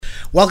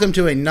Welcome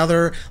to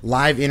another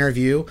live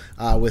interview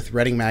with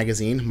Reading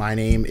Magazine. My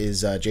name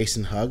is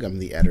Jason Hugg. I'm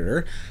the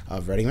editor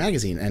of Reading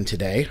Magazine, and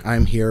today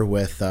I'm here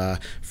with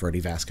Freddy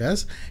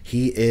Vasquez.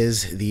 He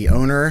is the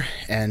owner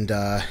and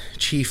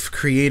chief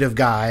creative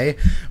guy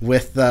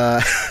with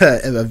FXV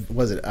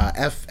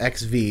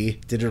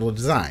Digital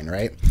Design,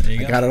 right? There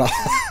you I got it all.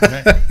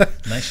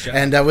 Right. Nice job.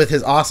 And with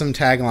his awesome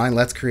tagline,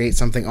 "Let's create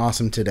something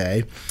awesome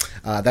today."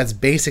 That's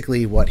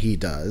basically what he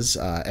does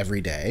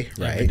every day,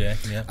 right? Every day,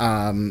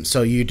 yeah.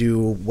 So you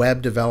do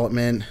web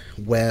development,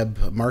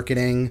 web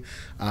marketing.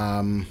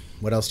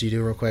 What else do you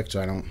do real quick so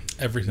I don't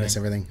miss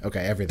everything? Okay,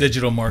 everything.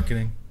 Digital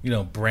marketing,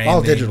 branding.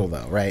 All digital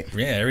though, right?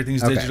 Yeah,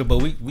 everything's digital, but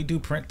we do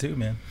print too,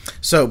 man.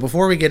 So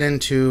before we get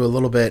into a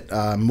little bit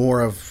more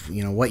of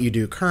what you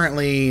do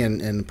currently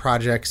and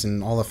projects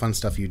and all the fun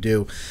stuff you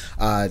do,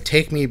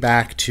 take me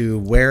back to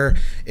where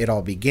it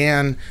all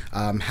began.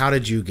 How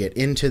did you get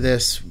into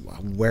this?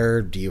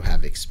 Where do you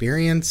have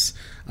experience?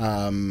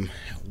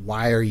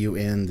 Why are you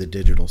in the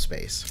digital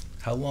space?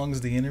 How long is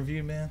the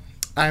interview, man?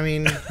 I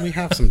mean, we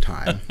have some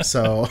time,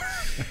 so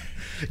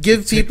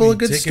give people a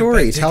good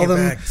story. Tell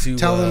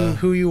them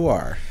who you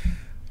are.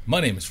 My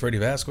name is Freddy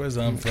Vasquez.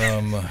 I'm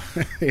from.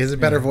 He has a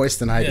better voice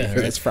than I do for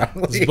this,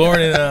 probably.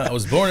 I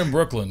was born in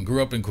Brooklyn,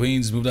 grew up in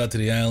Queens, moved out to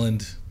the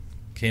island,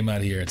 came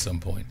out here at some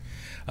point.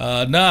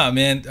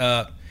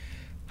 High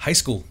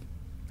school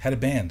had a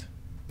band.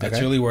 That's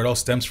really where it all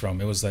stems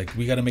from. It was like,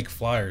 we got to make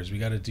flyers. We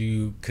got to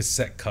do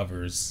cassette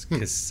covers,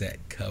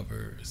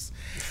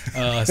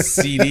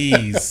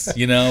 CDs,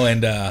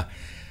 and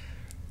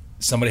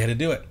somebody had to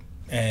do it.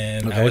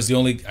 And I was the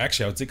only,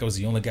 actually, I would think I was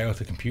the only guy with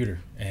a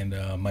computer. And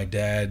my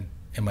dad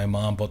and my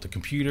mom bought the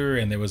computer,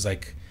 and there was I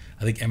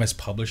think MS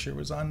Publisher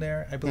was on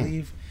there, I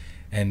believe,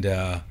 and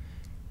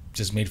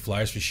just made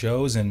flyers for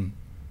shows. And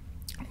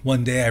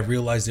one day I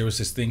realized there was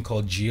this thing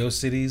called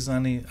GeoCities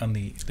on the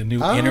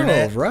new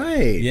internet. Oh,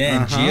 right.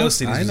 Yeah, and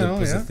GeoCities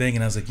was a thing.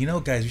 And I was like,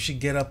 guys, we should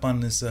get up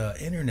on this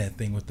internet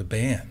thing with the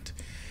band.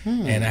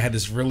 And I had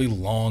this really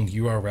long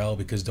URL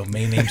because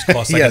domain names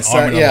cost like an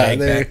arm and a leg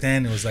back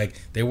then. It was like,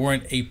 they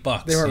weren't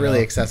 $8. They weren't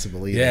really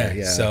accessible either.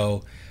 Yeah.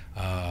 So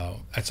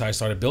that's how I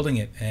started building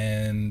it.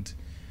 And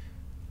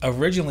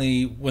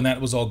originally, when that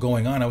was all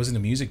going on, I was in the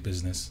music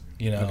business,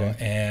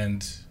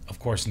 and of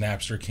course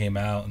Napster came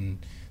out, and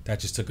that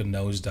just took a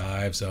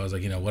nosedive. So I was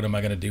like, what am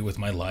I going to do with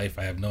my life?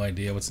 I have no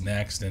idea what's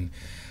next. And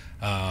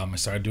I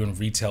started doing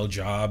retail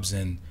jobs,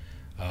 and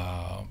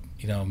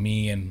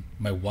me and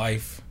my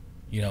wife,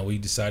 we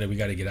decided we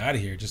got to get out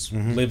of here. Just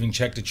living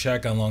check to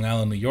check on Long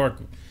Island, New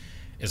York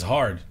is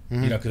hard,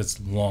 because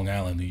it's Long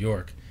Island, New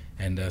York.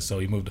 And so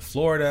we moved to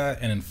Florida,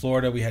 and in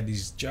Florida we had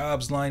these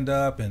jobs lined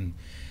up, and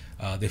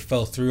they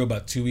fell through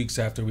about 2 weeks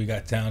after we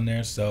got down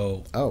there.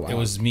 So it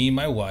was me,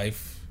 my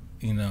wife,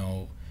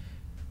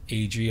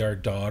 Adri, our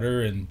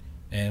daughter,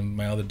 and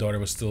my other daughter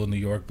was still in New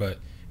York, but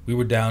we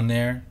were down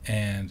there,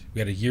 and we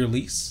had a year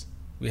lease.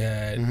 We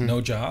had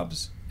no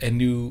jobs and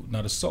knew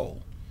not a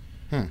soul.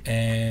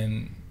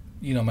 And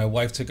my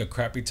wife took a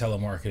crappy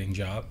telemarketing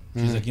job.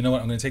 She's like, you know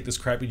what, I'm going to take this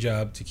crappy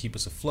job to keep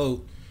us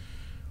afloat.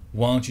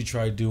 Why don't you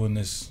try doing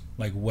this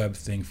web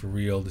thing for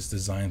real, this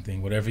design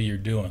thing, whatever you're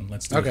doing,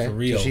 let's do it for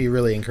real. So she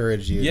really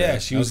encouraged you. Yeah,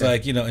 she was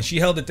like, and she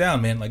held it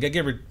down, man. Like, I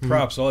give her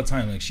props all the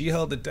time. Like, she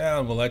held it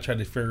down while I tried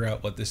to figure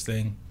out what this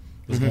thing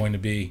was going to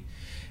be.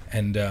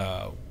 And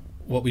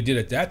what we did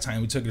at that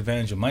time, we took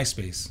advantage of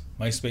MySpace.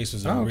 MySpace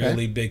was a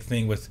really big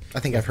thing with... I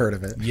think I've heard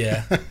of it.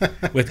 Yeah.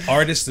 With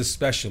artists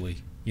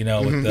especially.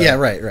 With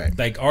right.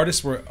 Like,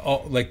 artists were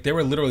they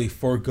were literally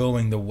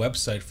foregoing the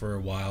website for a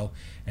while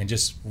and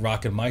just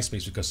rocking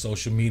MySpace because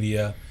social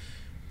media.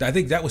 I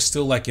think that was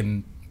still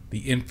in the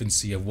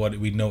infancy of what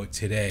we know it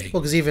today.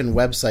 Well, because even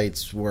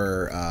websites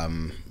were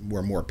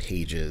more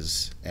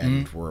pages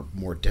and were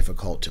more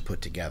difficult to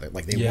put together.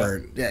 Like they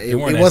weren't. It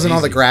wasn't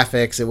all the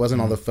graphics. It wasn't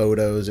all the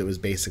photos. It was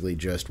basically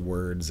just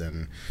words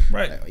and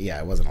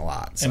it wasn't a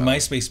lot. So. And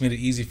MySpace made it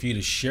easy for you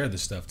to share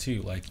this stuff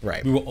too.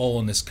 We were all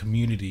in this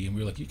community, and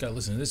we were like, you got to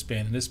listen to this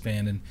band and this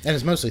band, and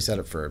it's mostly set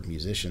up for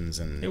musicians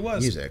and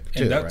music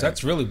too. And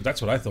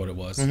that's what I thought it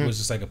was. It was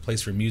just like a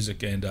place for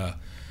music, and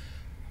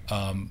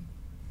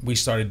we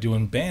started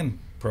doing band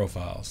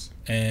profiles,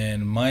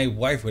 and my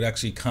wife would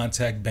actually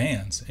contact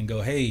bands and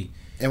go, hey.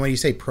 And when you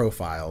say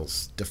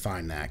profiles,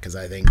 define that, because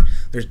I think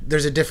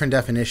there's a different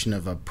definition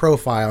of a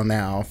profile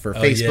now for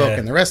Facebook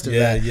and the rest of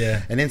that,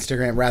 and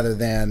Instagram, rather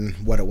than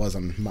what it was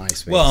on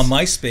MySpace. Well, on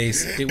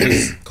MySpace, it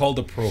was called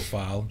a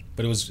profile,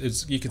 but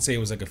you could say it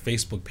was like a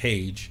Facebook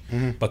page,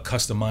 but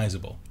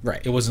customizable.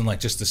 Right. It wasn't like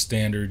just the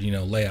standard,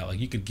 layout. Like,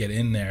 you could get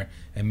in there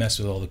and mess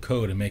with all the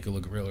code and make it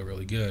look really,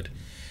 really good,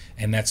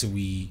 and that's what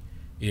we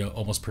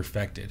almost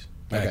perfected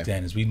back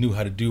then, is we knew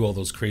how to do all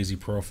those crazy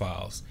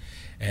profiles.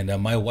 And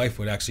my wife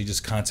would actually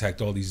just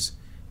contact all these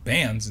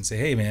bands and say,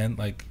 hey man,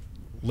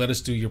 let us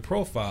do your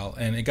profile.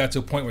 And it got to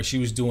a point where she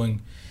was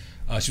getting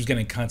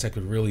in contact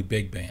with really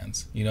big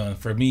bands, and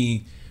for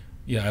me,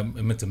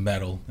 I'm into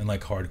metal and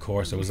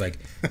hardcore, so it was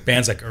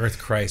bands like Earth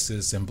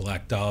Crisis and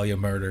Black Dahlia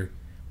Murder.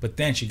 But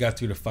then she got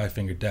through to Five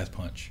Finger Death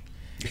Punch,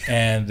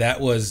 and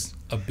that was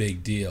a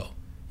big deal.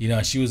 You know,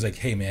 and she was like,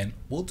 hey, man,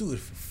 we'll do it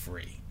for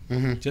free.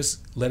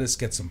 Just let us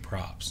get some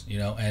props, you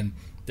know? And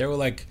they were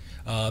like,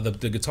 the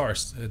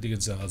guitarist, I think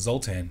it's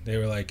Zoltan, they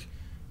were like,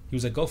 he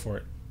was like, go for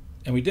it.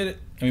 And we did it.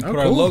 And we put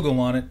our logo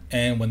on it.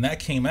 And when that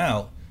came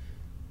out,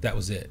 that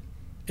was it.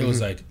 It was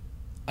like,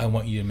 I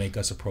want you to make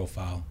us a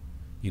profile,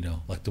 you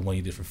know, like the one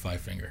you did for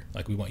Five Finger.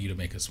 Like, we want you to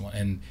make us one.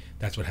 And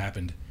that's what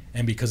happened.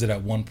 And because of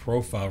that one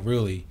profile,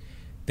 really,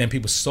 then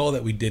people saw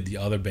that we did the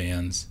other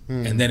bands.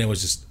 And then it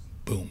was just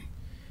boom.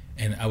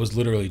 And I was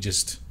literally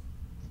just,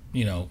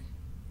 you know,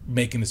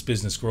 making this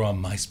business grow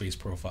on MySpace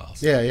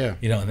profiles. Yeah.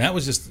 You know, and that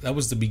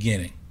was the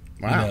beginning.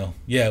 Wow. You know,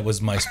 yeah, it was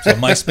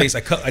MySpace.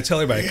 I tell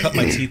everybody, I cut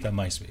my teeth on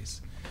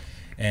MySpace.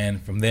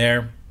 And from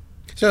there.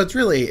 So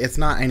it's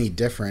not any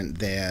different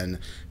than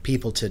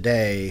people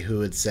today who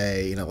would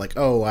say, you know, like,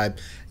 oh, like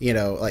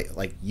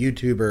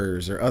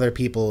YouTubers or other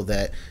people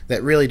that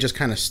really just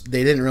kind of,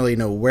 they didn't really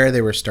know where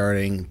they were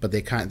starting, but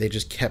they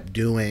just kept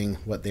doing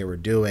what they were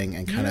doing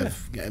and kind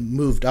of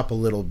moved up a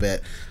little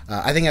bit.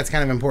 I think that's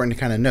kind of important to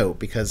kind of note,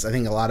 because I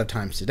think a lot of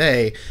times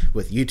today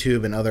with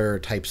YouTube and other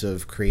types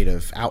of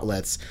creative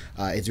outlets,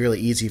 it's really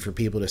easy for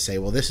people to say,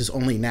 well, this is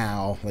only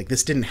now, like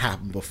this didn't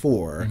happen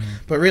before,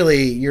 but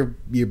really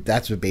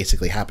that's what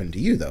basically happened to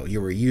you, though. You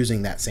were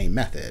using that same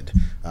method.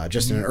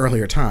 Just in an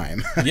earlier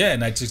time. Yeah,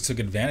 and I just took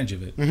advantage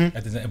of it.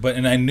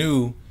 And I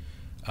knew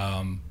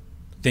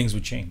things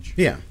would change.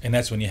 Yeah. And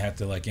that's when you have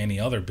to, like any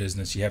other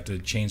business, you have to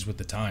change with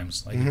the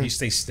times. Like if you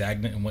stay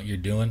stagnant in what you're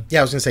doing. Yeah,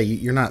 I was going to say,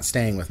 you're not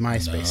staying with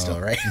MySpace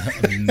still, right?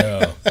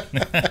 No.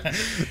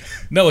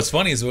 No, what's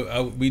funny is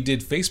we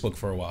did Facebook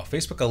for a while.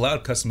 Facebook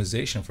allowed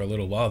customization for a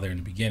little while there in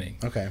the beginning.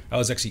 Okay. I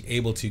was actually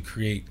able to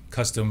create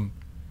custom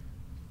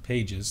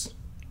pages.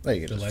 There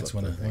you go. The lights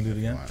want to do it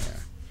again?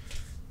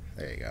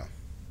 There you go.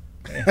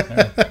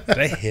 Did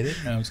I hit it?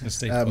 No, I'm just gonna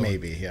stay forward.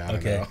 Maybe, yeah. I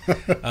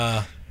don't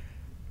know.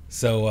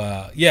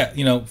 So yeah,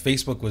 you know,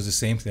 Facebook was the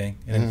same thing,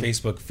 and then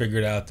Facebook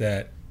figured out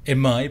that, in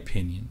my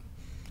opinion,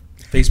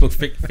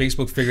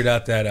 Facebook figured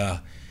out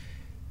that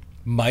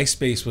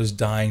MySpace was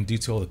dying due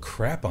to all the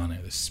crap on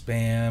it, the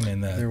spam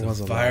and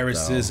the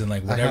viruses and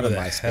like whatever the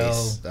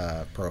MySpace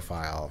hell.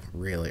 Profile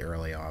really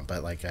early on,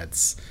 but like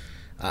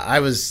I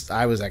was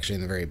actually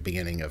in the very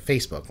beginning of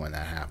Facebook when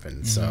that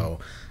happened,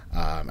 so.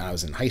 And I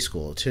was in high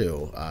school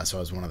too, so I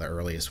was one of the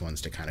earliest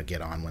ones to kind of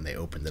get on when they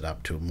opened it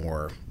up to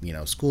more, you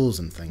know, schools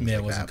and things like that. Yeah,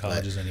 it wasn't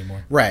colleges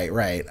anymore. Right.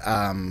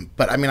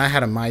 But I mean, I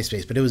had a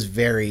MySpace, but it was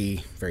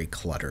very, very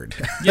cluttered.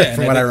 Yeah,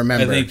 from what I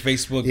remember. I think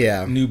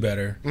Facebook knew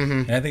better,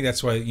 and I think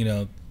that's why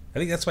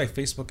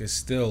Facebook is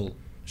still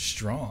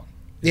strong.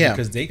 Yeah,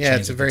 because they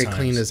it's a very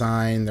clean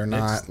design. They're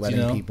not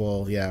letting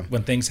people. Yeah,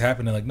 when things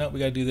happen, they're like, no, we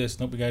got to do this.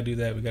 No, we got to do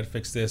that. We got to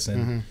fix this.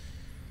 And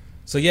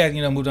so yeah,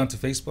 you know, moved on to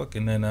Facebook,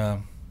 and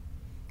then.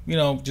 You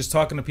know, just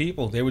talking to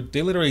people, they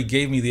literally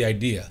gave me the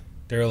idea.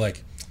 They were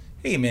like,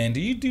 "Hey, man,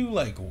 do you do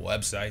like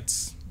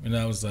websites?" And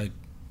I was like,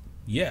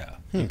 "Yeah,"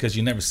 because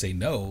you never say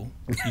no.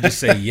 You just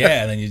say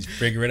yeah, and then you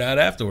figure it out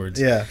afterwards.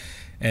 Yeah.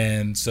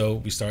 And so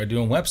we started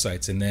doing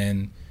websites, and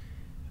then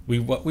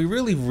what we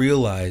really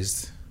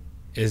realized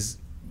is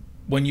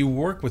when you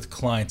work with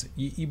clients,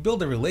 you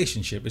build a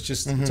relationship. It's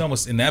just it's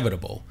almost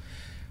inevitable.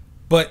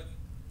 But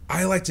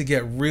I like to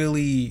get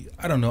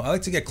I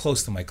like to get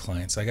close to my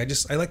clients. Like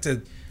I like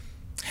to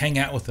hang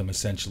out with them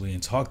essentially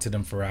and talk to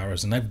them for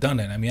hours, and I've done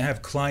it. I mean, I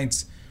have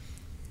clients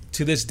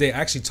to this day. I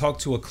actually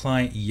talked to a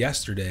client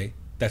yesterday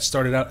that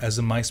started out as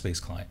a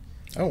MySpace client.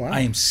 Oh wow!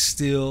 I am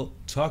still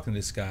talking to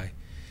this guy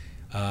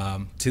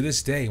to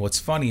this day. What's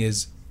funny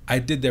is I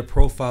did their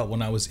profile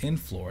when I was in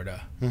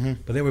Florida,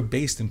 but they were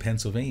based in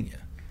Pennsylvania.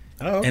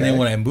 Oh, okay. And then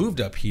when I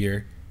moved up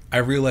here, I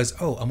realized,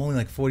 I'm only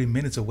like 40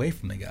 minutes away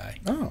from the guy.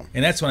 Oh,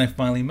 and that's when I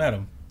finally met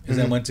him. Because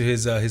I went to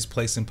his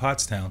place in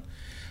Pottstown,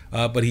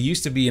 but he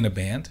used to be in a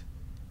band.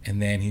 And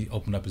then he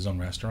opened up his own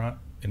restaurant,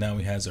 and now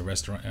he has a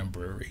restaurant and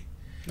brewery.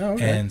 Oh,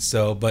 okay. And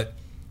so, but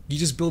you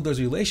just build those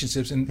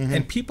relationships,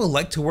 and people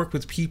like to work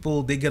with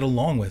people they get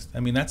along with. I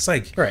mean, that's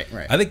like, right.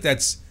 I think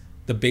that's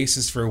the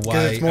basis for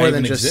why it's more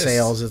than just exist.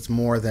 Sales. It's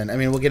more than, I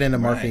mean, we'll get into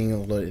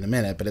marketing in a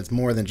minute, but it's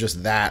more than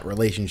just that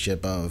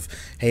relationship of,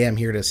 hey, I'm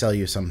here to sell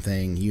you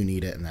something, you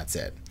need it, and that's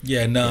it.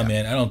 Yeah,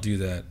 man, I don't do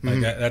that.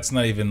 Like, that's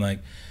not even like.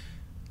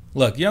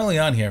 Look, you're only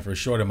on here for a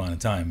short amount of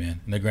time, man.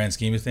 In the grand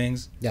scheme of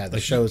things. Yeah, the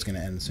show's going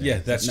to end soon. Yeah,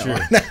 that's true.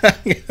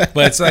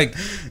 But it's like,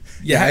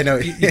 I know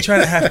you try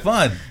to have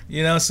fun,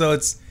 you know. So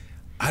it's,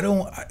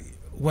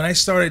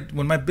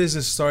 when my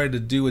business started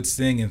to do its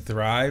thing and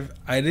thrive,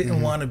 I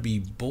didn't want to be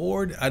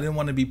bored. I didn't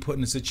want to be put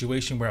in a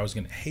situation where I was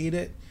going to hate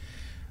it.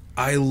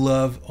 I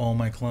love all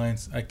my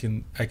clients. I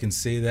can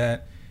say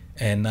that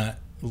and not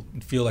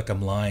feel like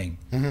I'm lying.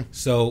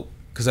 So.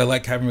 Because I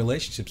like having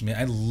relationships, man.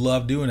 I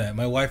love doing that.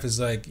 My wife is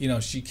like, you know,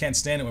 she can't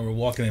stand it when we're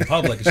walking in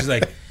public. And she's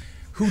like,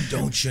 who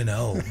don't you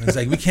know? And it's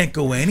like, we can't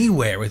go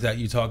anywhere without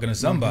you talking to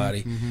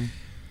somebody.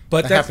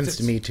 But that happens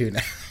to me too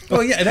now.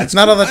 Oh yeah, that's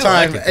not cool. all the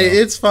time. Like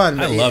it's fun.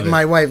 I love it.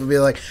 My wife would be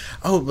like,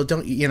 "Oh, well,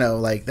 don't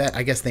like that?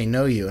 I guess they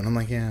know you." And I'm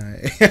like, "Yeah,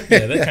 yeah,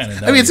 they kind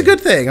of know." I mean, it's a good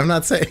thing. I'm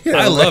not saying.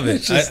 I love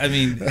it. I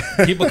mean,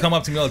 people come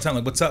up to me all the time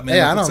like, "What's up, man?"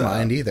 Yeah, What's I don't up?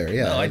 mind either.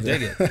 Yeah, no, I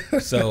dig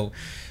it. So,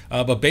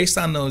 but based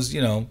on those,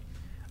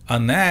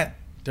 on that,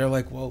 they're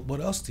like, "Well, what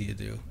else do you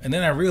do?" And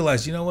then I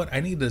realized, you know what? I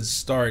need to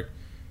start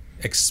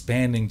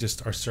expanding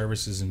just our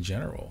services in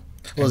general.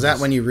 Well, is that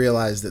when you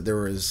realized that there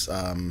was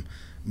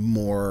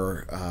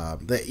more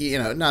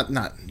that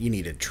not you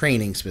needed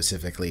training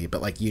specifically,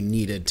 but like you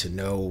needed to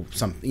know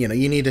you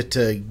needed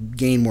to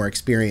gain more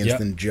experience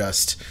than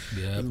just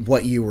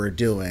what you were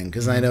doing?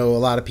 Because I know a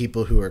lot of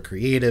people who are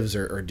creatives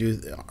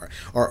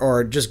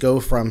or just go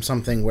from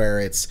something where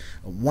it's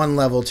one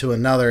level to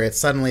another. It's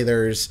suddenly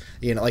there's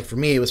like for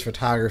me it was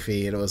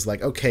photography, and it was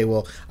like, okay,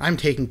 well, I'm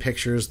taking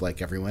pictures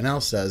like everyone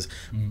else does,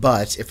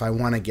 but if I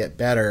want to get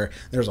better,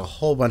 there's a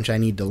whole bunch I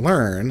need to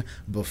learn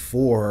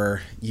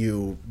before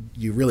you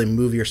really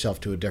move yourself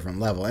to a different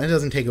level. And it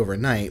doesn't take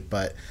overnight,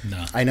 but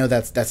I know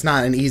that's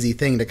not an easy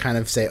thing to kind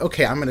of say,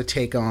 okay, I'm going to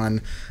take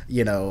on,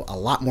 a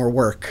lot more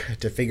work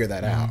to figure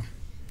that out.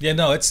 Yeah,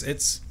 no,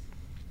 it's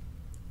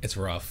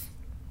rough.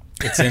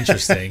 It's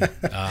interesting.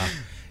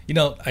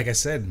 Like I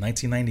said,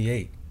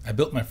 1998. I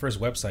built my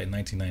first website in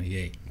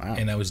 1998. Wow.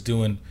 And I was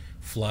doing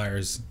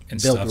flyers and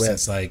stuff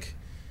since like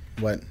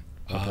what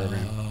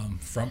program?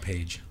 Front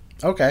Page.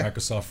 Okay.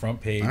 Microsoft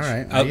Front Page. All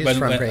right. I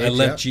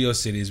left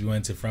GeoCities. We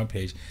went to Front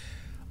Page.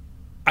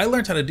 I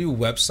learned how to do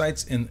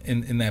websites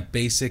in that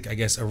basic, I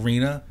guess,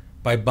 arena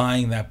by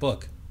buying that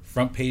book,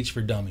 Front Page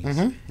for Dummies.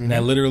 And I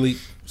literally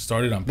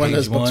started on page 1. One of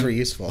those books were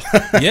useful.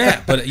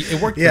 Yeah, but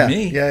it worked for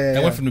me. Yeah.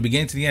 I went from the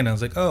beginning to the end. I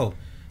was like, oh,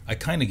 I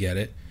kind of get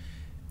it.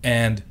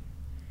 And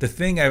the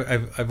thing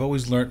I've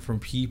always learned from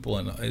people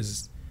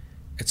is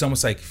it's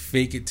almost like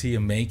fake it till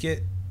you make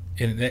it.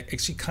 And it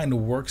actually kind of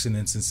works in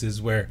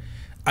instances where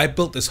I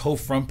built this whole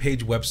Front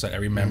Page website, I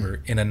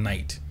remember, in a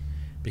night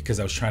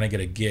because I was trying to get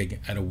a gig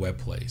at a web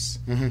place.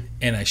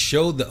 And I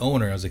showed the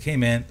owner, I was like, hey,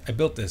 man, I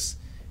built this.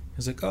 He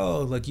was like,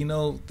 oh, like,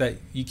 that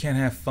you can't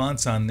have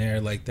fonts on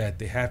there like that.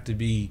 They have to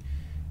be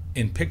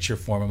in picture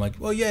form. I'm like,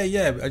 well,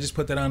 yeah. I just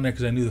put that on there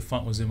because I knew the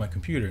font was in my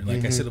computer. And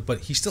like I said, but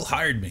he still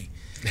hired me.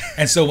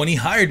 And so when he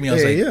hired me, I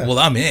was well,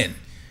 I'm in.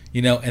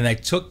 And I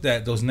took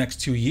those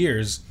next 2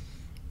 years,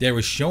 they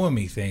were showing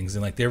me things,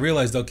 and like they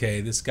realized,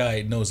 okay, this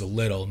guy knows a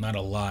little, not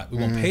a lot. We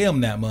won't pay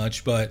him that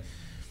much, but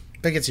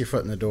that gets your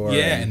foot in the door.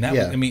 Yeah, and that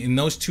was, I mean, in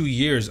those 2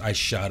 years, I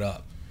shot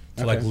up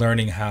to like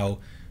learning how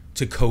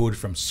to code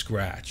from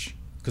scratch.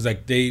 Because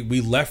like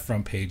we left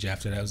Front Page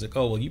after that. I was like,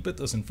 oh, well, you put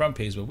this in Front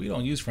Page, but we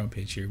don't use Front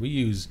Page here. We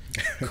use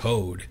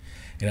code.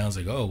 And I was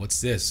like, oh,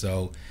 what's this?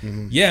 So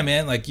yeah,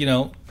 man, like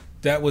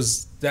that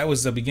was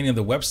the beginning of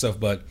the web stuff.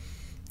 But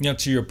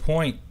to your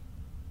point,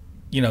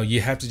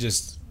 you have to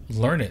just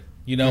learn it.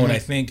 And I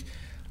think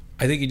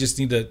you just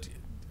need to.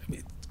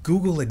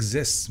 Google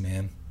exists,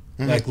 man.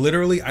 Like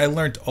literally, I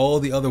learned all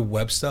the other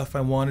web stuff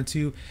I wanted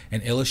to,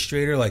 and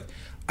Illustrator. Like,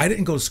 I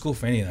didn't go to school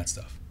for any of that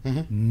stuff.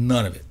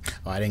 None of it.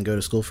 Oh, I didn't go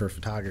to school for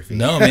photography.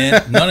 No,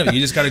 man, none of it. You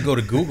just got to go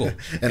to Google.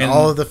 And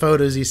all of the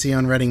photos you see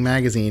on Reading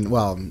Magazine,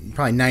 well,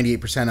 probably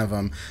 98% of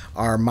them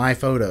are my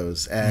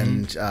photos.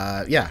 And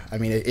I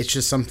mean, it's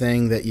just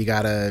something that you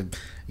got to.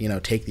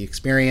 Take the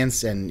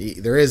experience, and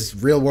there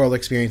is real world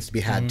experience to be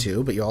had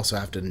too, but you also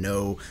have to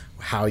know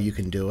how you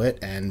can do it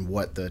and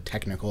what the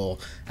technical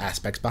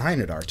aspects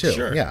behind it are too.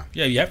 Sure. Yeah,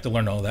 you have to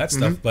learn all that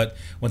stuff, but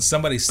when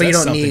somebody says you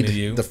don't something need to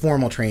you, the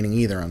formal training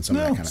either on some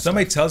of that kind of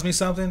somebody stuff. tells me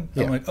something,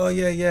 I'm like, oh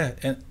yeah,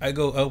 and I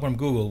go open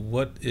Google,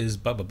 what is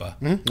blah blah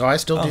blah. Oh, I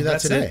still do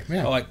that today.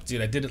 Yeah. Oh,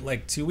 dude, I did it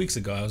like 2 weeks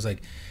ago. I was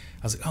like,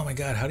 oh my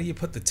God, how do you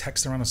put the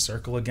text around a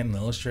circle again in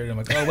Illustrator? I'm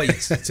like, oh wait,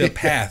 it's a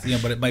path,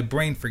 but my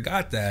brain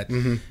forgot that.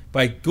 But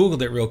I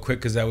Googled it real quick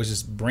because I was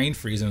just brain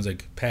freezing. I was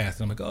like,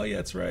 path. And I'm like, oh yeah,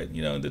 that's right.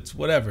 That's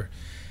whatever.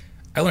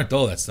 I learned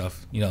all that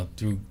stuff,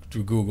 through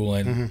Google,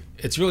 and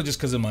it's really just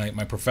because of my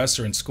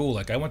professor in school.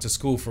 Like I went to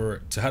school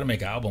to how to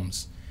make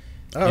albums,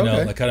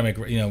 like how to make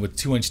with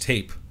 2-inch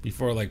tape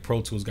before like Pro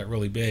Tools got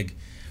really big.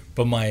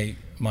 But my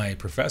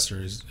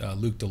professor is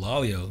Luke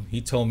Delalio.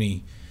 He told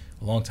me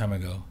a long time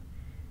ago,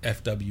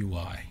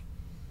 FWI,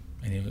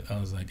 and I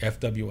was like,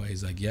 FWI.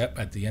 He's like, yep.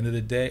 At the end of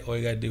the day, all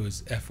you gotta do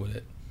is F with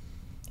it,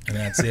 and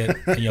that's it.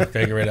 And you'll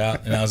figure it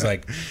out. And I was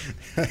like,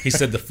 he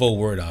said the full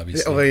word,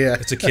 obviously. Oh yeah,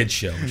 it's a kid's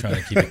show. I'm trying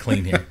to keep it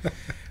clean here.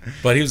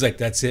 But he was like,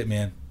 that's it,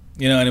 man.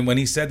 And when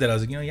he said that, I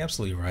was like, you're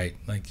absolutely right.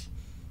 Like,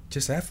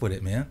 just F with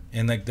it, man.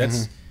 And like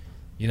that's,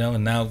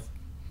 and now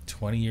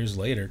 20 years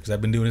later, because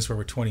I've been doing this for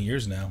over 20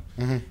 years now,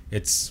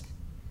 it's,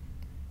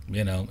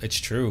 it's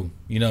true.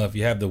 If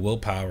you have the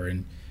willpower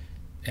and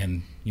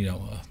an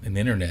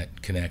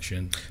internet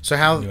connection. So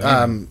how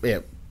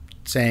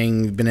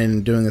saying you've been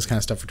in doing this kind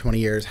of stuff for 20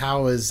 years.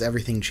 How has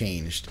everything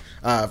changed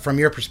from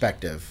your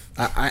perspective?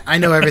 I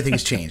know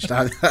everything's changed,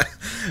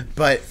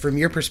 but from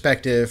your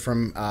perspective,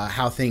 from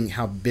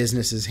how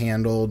business is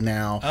handled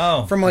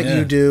now, from what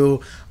you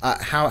do,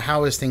 how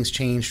has things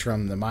changed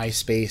from the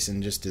MySpace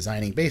and just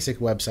designing basic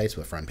websites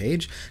with a front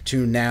page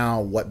to now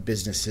what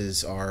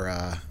businesses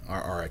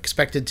are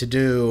expected to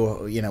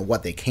do? You know,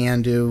 what they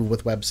can do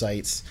with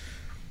websites.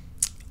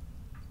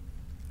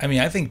 I mean,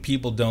 I think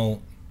people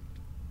don't.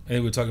 I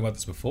think we were talking about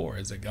this before.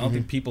 It's like I don't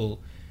think people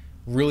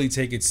really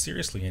take it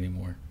seriously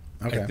anymore.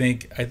 Okay.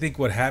 I think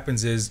what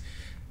happens is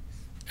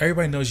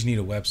everybody knows you need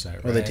a website,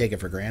 right? Or they take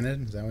it for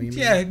granted. Is that what you mean?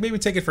 Yeah, maybe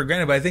take it for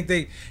granted. But I think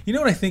you know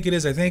what I think it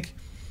is? I think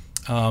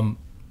the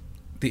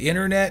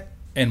internet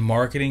and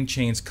marketing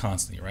change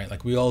constantly, right?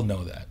 Like we all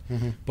know that.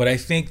 But I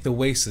think the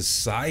way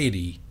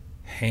society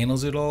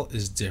handles it all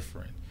is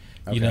different.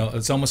 Okay. You know,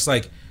 it's almost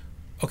like,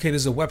 okay,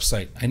 there's a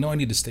website. I know I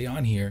need to stay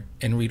on here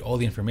and read all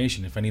the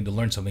information if I need to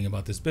learn something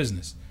about this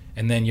business.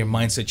 And then your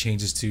mindset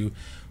changes to,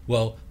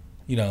 well,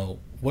 you know,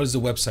 what does the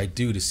website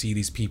do to see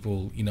these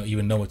people, you know,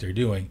 even know what they're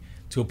doing,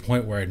 to a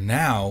point where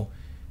now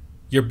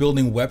you're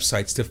building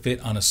websites to fit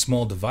on a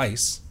small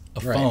device,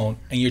 a phone,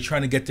 and you're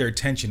trying to get their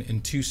attention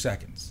in 2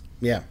 seconds.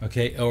 Yeah.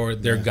 Okay. Or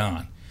they're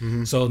gone.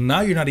 So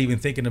now you're not even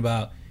thinking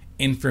about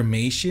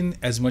information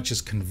as much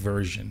as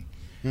conversion,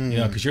 you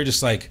know, because you're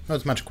just like, oh,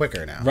 it's much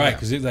quicker now. Right.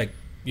 Because it's like,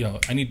 you know,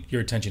 I need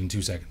your attention in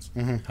 2 seconds.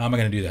 How am I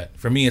going to do that?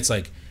 For me, it's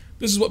like,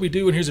 this is what we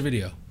do, and here's a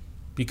video.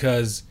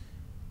 Because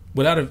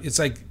it's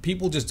like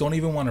people just don't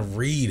even want to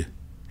read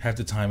half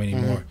the time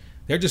anymore.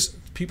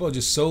 People are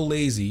just so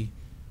lazy.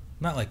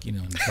 Not like, you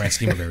know, in the grand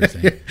scheme of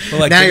everything. But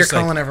like, now you're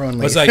calling everyone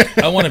lazy. It's like,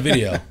 I want a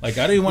video. Like,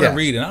 I don't even want to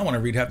read, and I don't want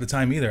to read half the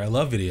time either. I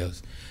love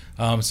videos.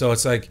 So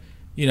it's like,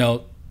 you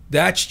know,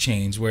 that's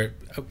changed.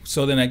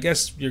 So then I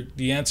guess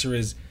the answer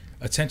is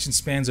attention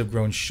spans have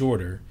grown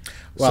shorter.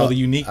 Well, so the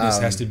uniqueness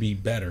has to be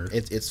better.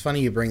 It's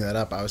funny you bring that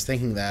up. I was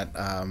thinking that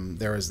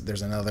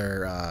there's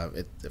another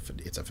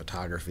it's a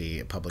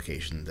photography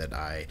publication that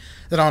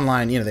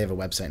online, you know, they have a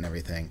website and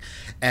everything,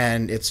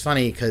 and it's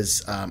funny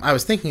because I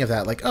was thinking of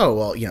that, like, oh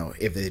well, you know,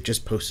 if they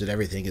just posted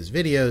everything as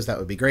videos, that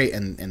would be great,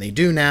 and they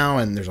do now,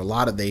 and there's a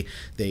lot of they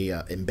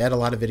embed a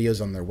lot of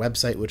videos on their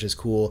website, which is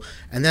cool.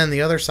 And then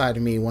the other side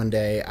of me, one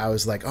day I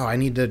was like, oh,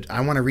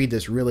 I want to read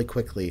this really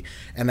quickly,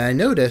 and I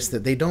noticed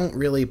that they don't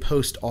really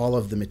post all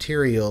of the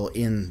material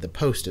in the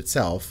post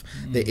itself.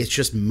 It's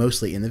just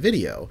mostly in the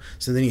video,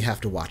 so then you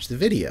have to watch the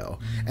video.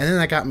 And then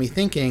that got me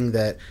thinking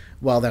that,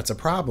 well, that's a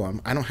problem.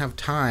 I don't have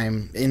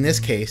time in this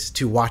case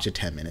to watch a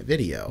 10-minute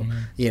video.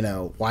 You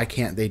know, why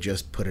can't they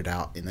just put it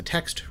out in the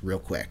text real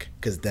quick?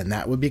 Because then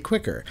that would be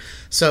quicker.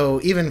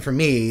 So even for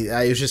me,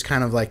 it was just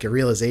kind of like a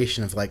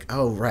realization of like,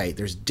 oh, right,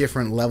 there's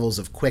different levels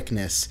of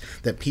quickness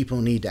that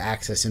people need to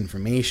access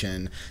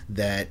information,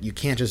 that you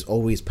can't just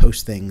always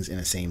post things in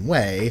the same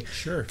way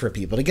for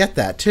people to get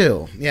that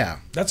too.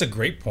 Yeah. That's a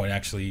great point,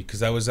 actually,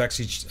 because I was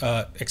actually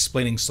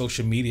explaining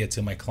social media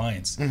to my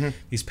clients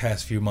these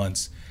past few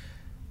months.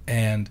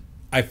 And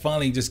I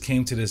finally just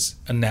came to this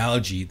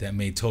analogy that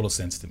made total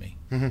sense to me.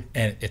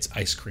 And it's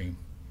ice cream.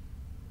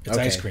 It's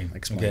ice cream.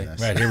 Explain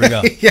this. Right, here we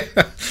go.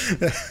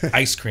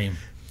 Ice cream.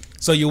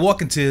 So you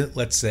walk into,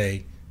 let's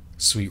say,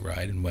 Sweet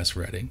Ride in West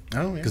Reading.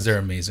 Oh, yeah. Because they're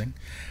amazing.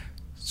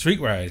 Sweet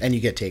Ride. And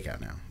you get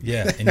takeout now.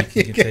 Yeah, and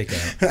you can get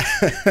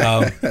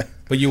takeout.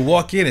 But you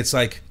walk in, it's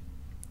like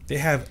they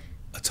have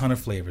a ton of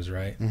flavors,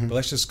 right? But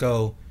let's just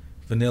go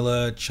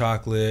vanilla,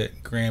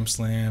 chocolate, graham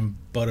slam,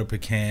 butter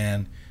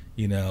pecan,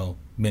 you know,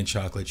 mint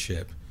chocolate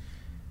chip.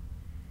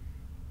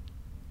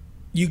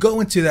 You go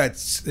into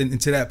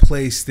that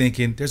place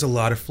thinking there's a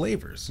lot of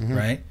flavors,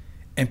 right?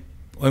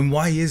 And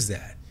why is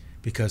that?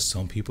 Because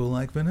some people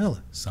like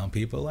vanilla, some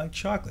people like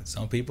chocolate,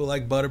 some people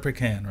like butter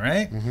pecan,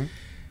 right?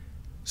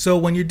 So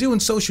when you're doing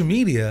social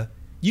media,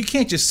 you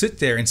can't just sit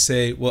there and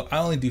say, well, I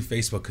only do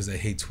Facebook because I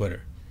hate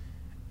Twitter.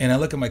 And I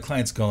look at my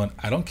clients going,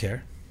 I don't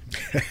care.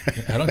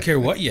 I don't care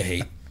what you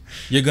hate.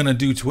 You're going to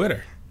do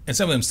Twitter. And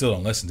some of them still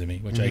don't listen to me,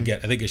 which I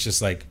get. I think it's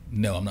just like,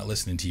 no, I'm not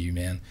listening to you,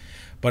 man.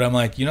 But I'm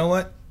like, you know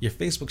what? Your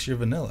Facebook's your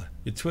vanilla.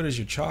 Your Twitter's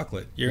your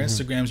chocolate. Your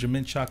Instagram's your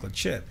mint chocolate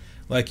chip.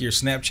 Like your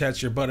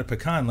Snapchat's your butter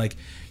pecan. Like,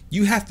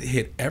 you have to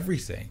hit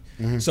everything.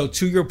 So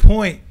to your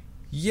point,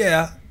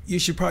 yeah, you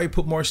should probably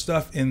put more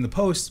stuff in the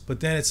post. But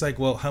then it's like,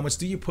 well, how much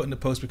do you put in the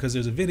post because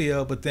there's a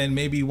video? But then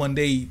maybe one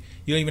day you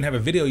don't even have a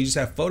video. You just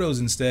have photos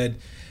instead.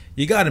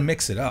 You got to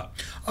mix it up.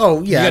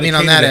 Oh, yeah. I mean,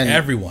 on that end,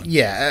 everyone.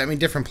 Yeah. I mean,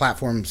 different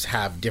platforms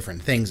have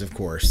different things, of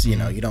course. You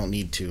know, you don't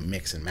need to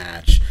mix and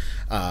match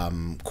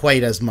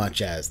quite as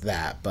much as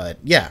that. But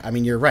yeah, I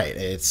mean, you're right.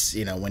 It's,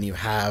 you know, when you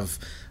have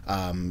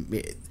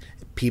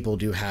people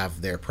do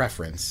have their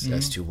preference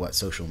as to what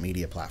social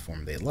media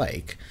platform they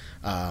like.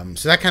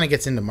 So that kind of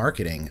gets into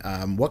marketing.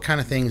 What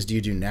kind of things do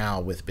you do now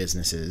with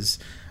businesses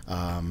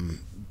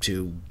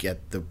to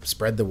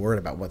spread the word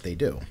about what they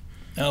do?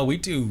 Oh, we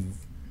do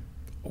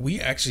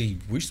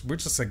we're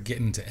just like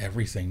getting into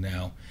everything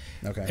now.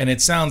 Okay. And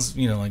it sounds,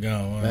 like,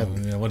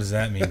 what does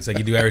that mean? It's like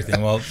you do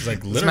everything. Well, it's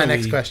like literally. That's my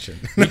next question.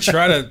 We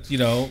try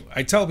to,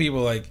 I tell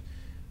people, like,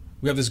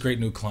 we have this great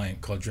new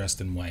client called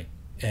Dressed in White,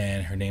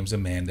 and her name's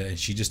Amanda, and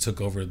she just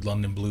took over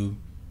London Blue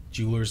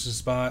Jewelers'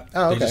 spot.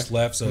 Oh, okay. They just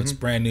left, so it's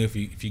brand new.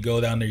 If you go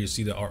down there, you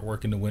see the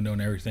artwork in the window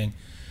and everything.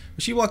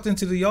 But she walked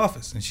into the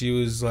office, and she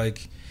was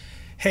like,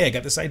 hey, I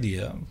got this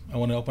idea. I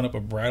want to open up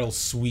a bridal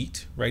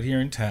suite right here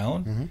in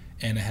town,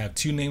 and I have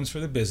 2 names for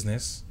the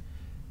business.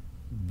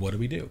 What do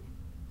we do?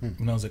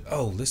 And I was like,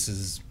 oh, this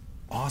is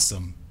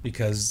awesome,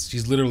 because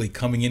she's literally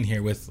coming in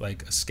here with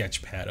like a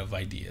sketch pad of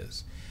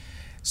ideas.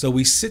 So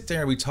we sit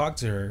there, we talk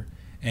to her,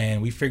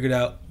 and we figured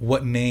out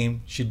what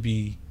name should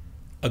be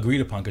agreed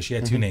upon, because she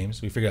had 2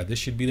 names. We figured out this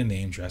should be the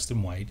name, Dressed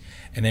in White,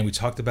 and then we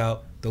talked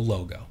about the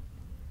logo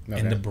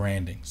and the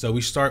branding. So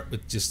we start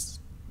with just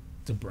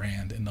the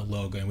brand and the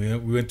logo, and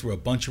we went through a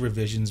bunch of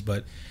revisions,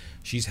 but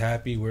she's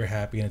happy, we're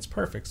happy, and it's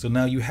perfect. So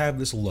now you have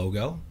this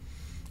logo,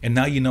 and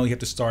now you have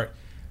to start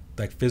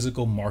like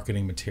physical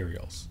marketing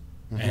materials.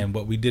 And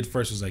what we did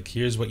first was like,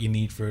 here's what you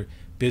need for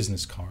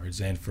business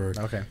cards, and for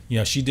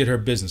she did her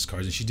business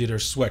cards, and she did her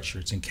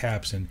sweatshirts and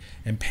caps and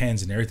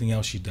pens and everything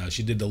else she does.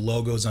 She did the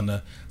logos on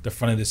the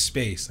front of the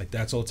space, like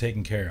that's all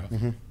taken care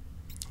of.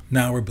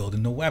 Now we're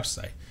building the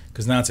website,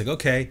 because now it's like,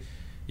 okay,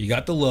 you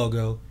got the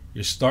logo,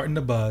 you're starting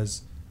to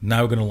buzz.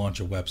 Now we're going to launch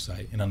a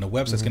website, and on the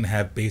website it's going to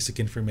have basic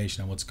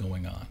information on what's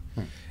going on.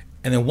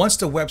 And then once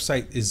the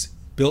website is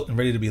built and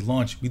ready to be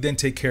launched, we then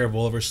take care of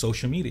all of our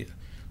social media.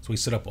 So we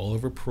set up all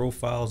of our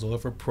profiles, all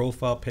of our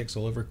profile pics,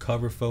 all of our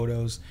cover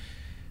photos,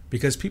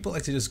 because people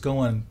like to just go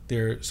on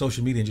their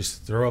social media and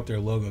just throw up their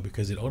logo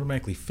because it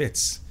automatically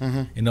fits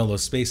in all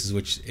those spaces,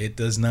 which it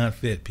does not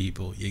fit,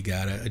 people. You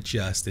got to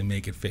adjust and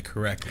make it fit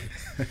correctly.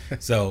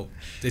 So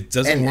it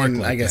doesn't work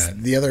like that. I guess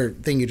the other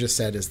thing you just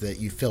said is that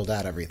you filled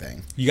out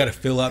everything. You got to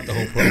fill out the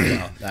whole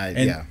profile.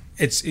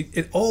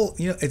 It all,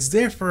 it's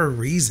there for a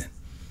reason.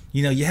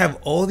 You have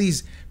all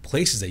these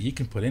places that you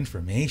can put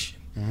information.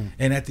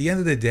 And at the end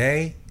of the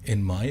day,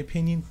 in my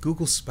opinion,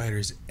 Google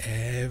spiders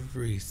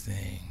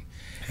everything.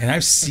 And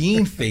I've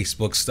seen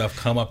Facebook stuff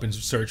come up in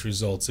search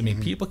results. I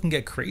mean, people can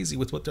get crazy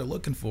with what they're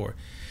looking for.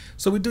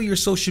 So we do your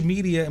social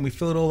media, and we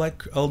fill it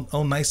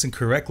all nice and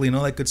correctly and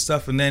all that good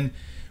stuff. And then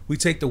we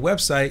take the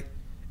website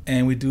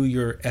and we do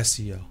your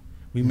SEO.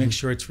 We make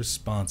sure it's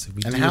responsive.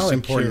 And how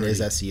important is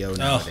SEO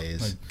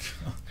nowadays?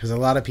 Because a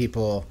lot of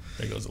people...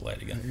 There goes the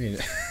light again.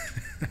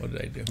 What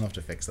did I do? I'll have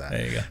to fix that.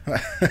 There you go.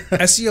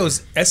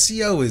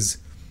 SEO is...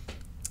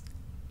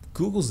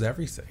 Google's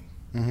everything.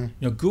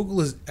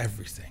 Google is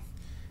everything.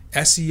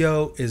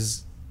 SEO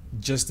is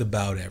just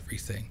about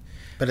everything.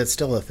 But it's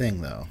still a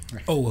thing, though.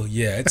 Oh, well,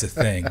 yeah, it's a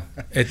thing.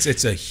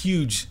 It's a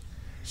huge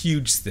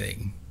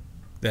thing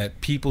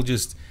that people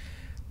just...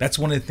 That's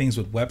one of the things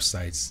with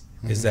websites,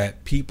 is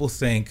that people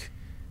think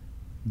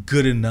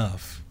good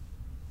enough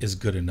is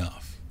good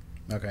enough.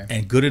 Okay.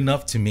 And good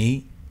enough to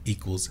me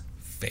equals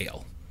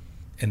fail.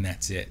 And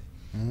that's it.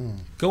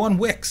 Go on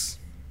Wix.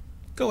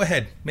 Go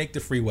ahead. Make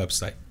the free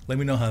website. Let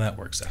me know how that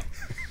works out.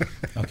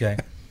 Okay?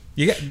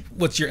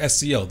 What's your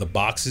SEO? The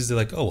boxes, they're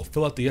like, oh, well,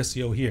 fill out the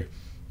SEO here.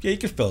 Yeah, you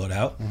can fill it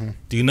out.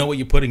 Do you know what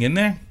you're putting in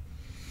there?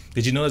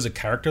 Did you know there's a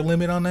character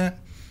limit on that?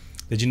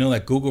 Did you know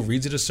that Google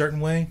reads it a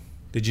certain way?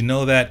 Did you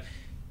know that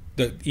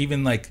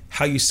even like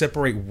how you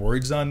separate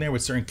words on there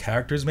with certain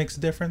characters makes a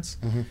difference?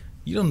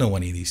 You don't know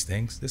any of these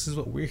things. This is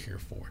what we're here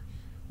for.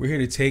 We're here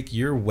to take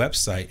your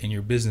website and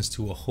your business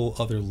to a whole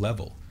other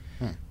level.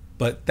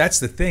 But that's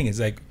the thing, is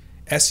like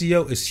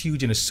SEO is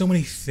huge, and there's so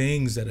many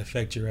things that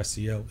affect your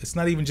SEO. It's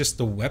not even just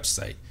the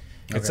website.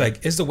 It's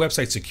like, is the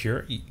website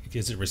secure?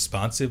 Is it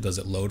responsive? Does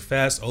it load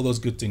fast? All those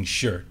good things,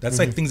 sure. That's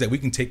like things that we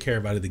can take care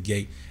of out of the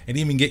gate and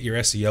even get your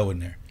SEO in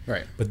there.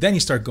 Right. But then you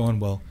start going,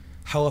 well,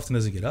 how often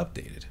does it get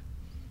updated?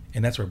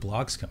 And that's where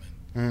blogs come in.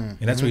 And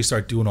that's where you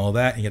start doing all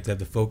that, and you have to have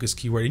the focus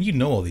keyword. And you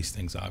know all these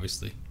things,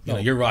 obviously.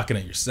 You're rocking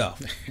it yourself.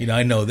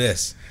 I know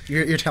this.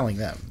 You're telling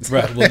them.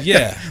 Right. Well,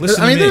 yeah.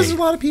 Listen I mean, to me. there's a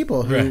lot of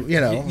people who,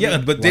 Yeah,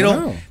 but they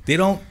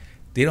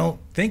don't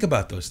think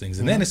about those things.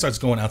 And then it starts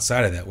going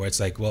outside of that, where it's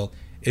like, well,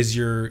 is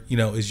your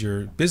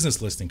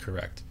business listing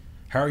correct?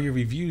 How are your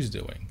reviews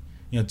doing?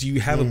 Do you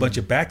have a bunch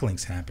of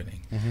backlinks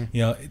happening?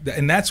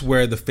 And that's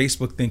where the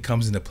Facebook thing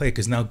comes into play,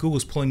 because now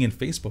Google's pulling in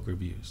Facebook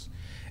reviews.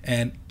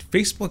 And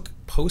Facebook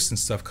posts and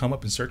stuff come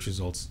up in search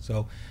results.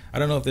 So I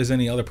don't know if there's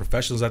any other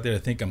professionals out there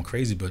that think I'm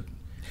crazy, but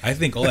I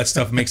think all that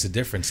stuff makes a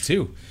difference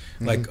too.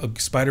 Like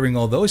spidering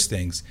all those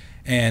things.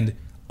 And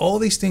all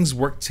these things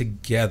work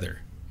together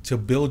to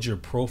build your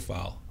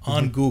profile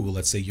on Google,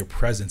 let's say your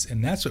presence.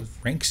 And that's what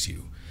ranks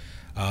you.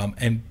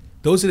 And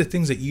those are the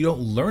things that you don't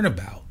learn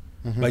about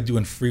by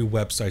doing free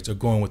websites or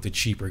going with the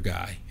cheaper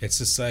guy. It's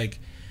just like,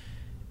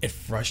 it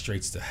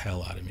frustrates the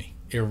hell out of me.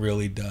 It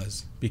really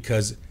does.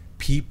 Because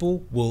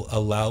people will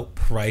allow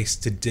price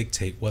to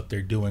dictate what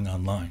they're doing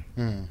online.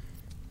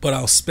 But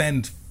I'll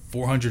spend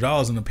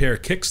 $400 on a pair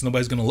of kicks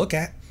nobody's going to look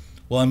at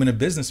while I'm in a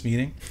business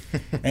meeting.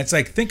 And it's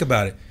like, think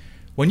about it.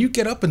 When you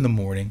get up in the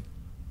morning,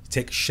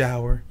 take a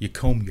shower, you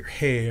comb your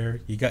hair,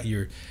 you got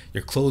your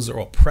clothes are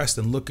all pressed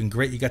and looking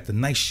great, you got the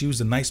nice shoes,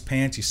 the nice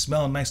pants, you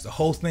smell nice, the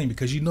whole thing,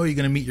 because you know you're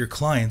going to meet your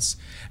clients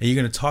and you're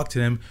going to talk to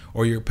them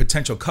or your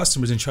potential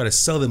customers and try to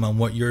sell them on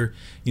what you're,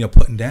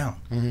 putting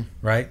down,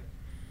 right?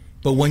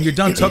 But when you're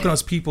done talking to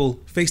those people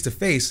face to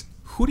face,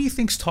 who do you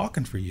think's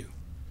talking for you?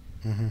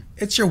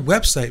 It's your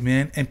website,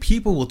 man, and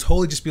people will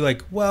totally just be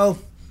like, well,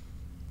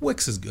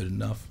 Wix is good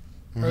enough,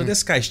 or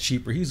this guy's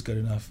cheaper, he's good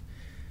enough.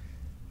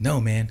 No,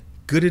 man.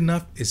 Good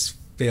enough is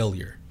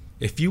failure.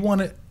 If you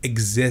want to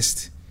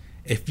exist,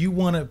 if you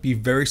want to be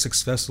very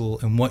successful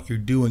in what you're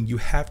doing, you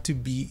have to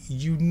be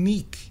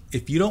unique.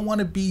 If you don't want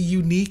to be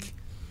unique,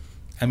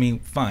 I mean,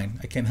 fine,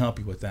 I can't help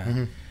you with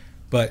that.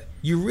 But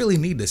you really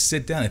need to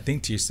sit down and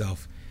think to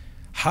yourself,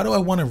 how do I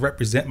want to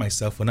represent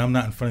myself when I'm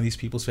not in front of these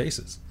people's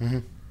faces?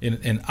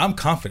 And I'm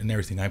confident in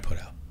everything I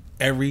put out.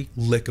 Every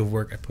lick of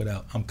work I put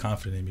out, I'm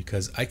confident in,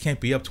 because I can't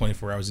be up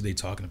 24 hours a day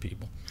talking to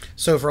people.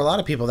 So for a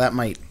lot of people, that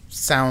might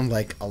sound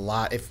like a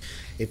lot.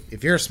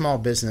 If you're a small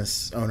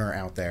business owner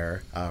out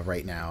there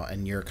right now,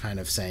 and you're kind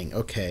of saying,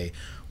 okay,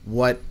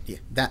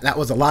 that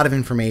was a lot of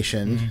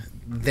information.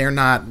 They're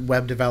not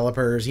web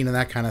developers,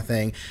 that kind of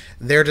thing.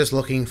 They're just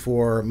looking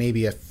for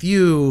maybe a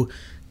few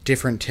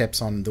different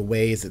tips on the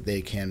ways that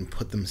they can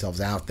put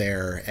themselves out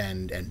there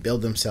and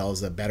build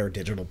themselves a better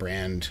digital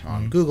brand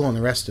on Google and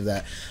the rest of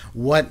that.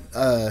 What's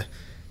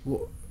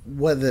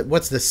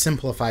the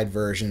simplified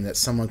version that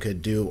someone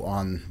could do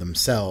on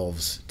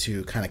themselves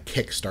to kind of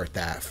kickstart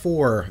that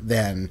for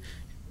then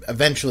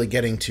eventually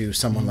getting to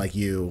someone like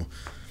you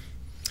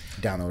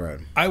down the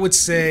road? I would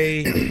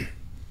say,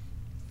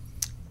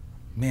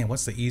 man,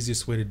 what's the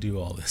easiest way to do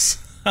all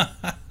this?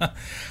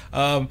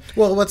 Well,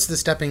 what's the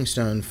stepping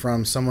stone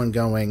from someone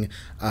going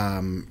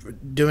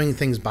doing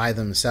things by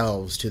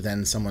themselves to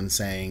then someone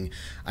saying,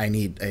 I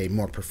need a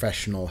more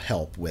professional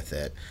help with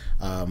it?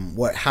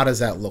 How does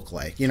that look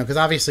like? Because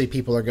obviously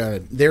people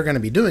they're gonna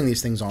be doing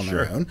these things on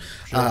their own.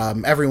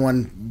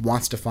 Everyone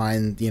wants to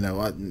find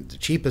the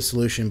cheapest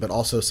solution, but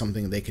also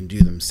something they can do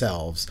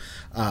themselves.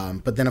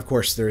 But then of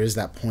course there is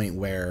that point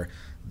where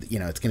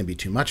it's going to be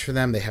too much for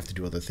them. They have to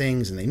do other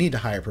things, and they need to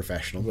hire a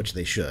professional, which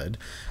they should,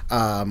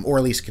 or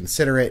at least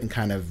consider it and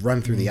kind of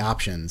run through the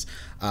options.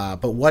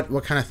 But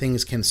what kind of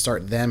things can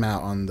start them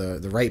out on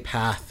the right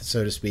path,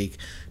 so to speak,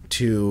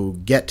 to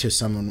get to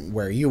someone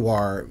where you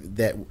are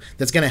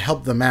that's going to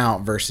help them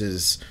out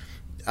versus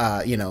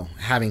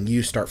having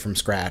you start from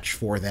scratch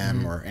for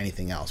them or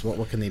anything else?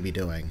 What can they be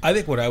doing? I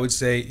think what I would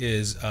say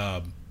is,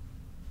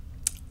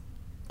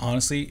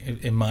 honestly,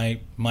 in my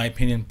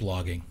opinion,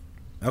 blogging.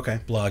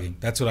 Okay. Blogging.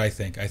 That's what I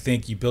think. I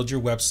think you build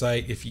your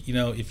website. If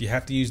you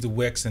have to use the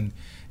Wix and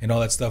all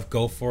that stuff,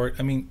 go for it.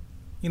 I mean,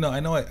 I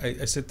know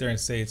I sit there and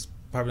say it's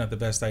probably not the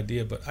best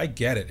idea, but I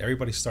get it.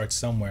 Everybody starts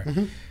somewhere.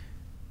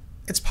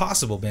 It's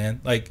possible, man.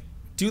 Like,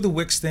 do the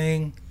Wix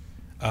thing.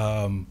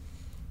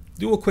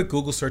 Do a quick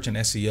Google search in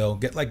SEO.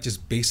 Get like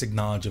just basic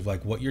knowledge of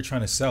like what you're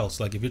trying to sell.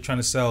 So like if you're trying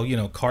to sell,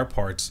 car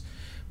parts,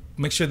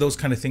 make sure those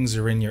kind of things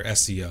are in your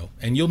SEO,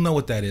 and you'll know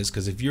what that is,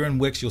 because if you're in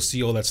Wix, you'll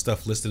see all that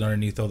stuff listed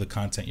underneath all the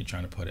content you're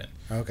trying to put in.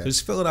 Okay. So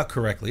just fill it out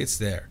correctly. It's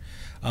there.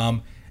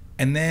 And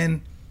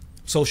then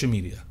social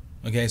media.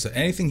 Okay, so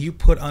anything you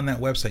put on that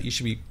website, you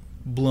should be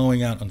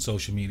blowing out on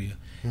social media,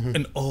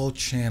 and all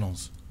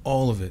channels,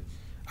 all of it.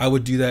 I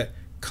would do that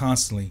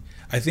constantly.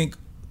 I think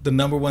the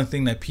number one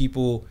thing that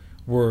people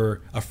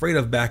were afraid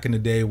of back in the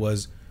day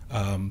was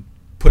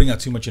putting out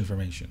too much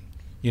information.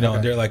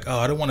 And they're like, oh,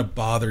 I don't want to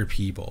bother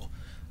people.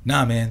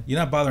 Nah, man, you're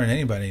not bothering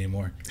anybody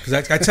anymore. Because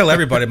I tell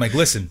everybody, I'm like,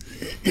 listen,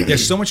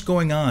 there's so much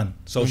going on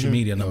social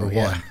media, number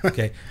one.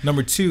 Okay.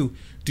 Number two,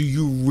 do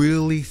you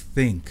really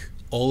think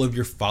all of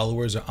your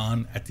followers are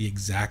on at the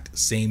exact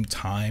same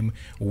time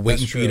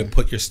waiting for you to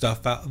put your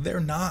stuff out? They're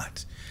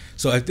not.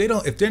 So if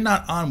they're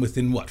not on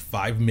within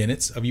 5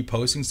 minutes of you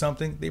posting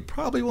something, they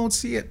probably won't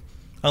see it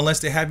unless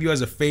they have you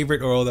as a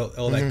favorite or all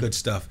that good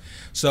stuff.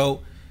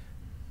 So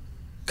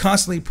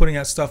constantly putting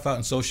out stuff out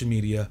on social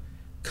media,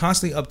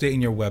 constantly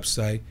updating your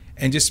website,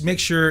 and just make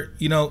sure,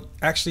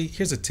 actually,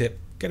 here's a tip.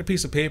 Get a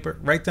piece of paper,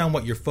 write down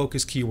what your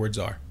focus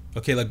keywords are.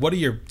 Okay, like what are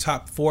your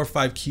top 4 or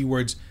 5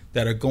 keywords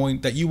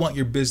that you want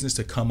your business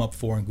to come up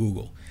for in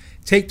Google.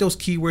 Take those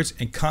keywords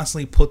and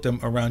constantly put them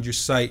around your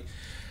site.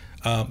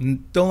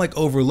 Don't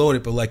overload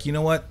it, but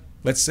what?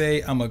 Let's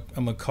say I'm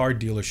a car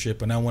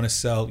dealership and I want to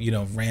sell,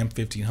 Ram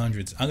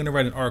 1500s. I'm going to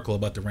write an article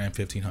about the Ram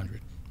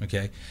 1500,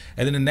 okay?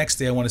 And then the next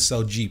day I want to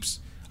sell Jeeps.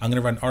 I'm going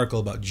to write an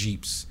article about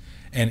Jeeps.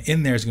 And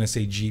in there is going to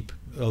say Jeep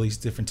all these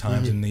different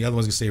times, and the other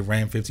one's going to say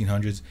Ram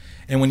 1500s.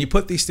 And when you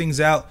put these things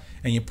out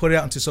and you put it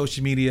out into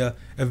social media,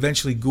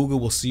 eventually Google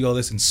will see all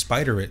this and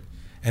spider it,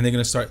 and they're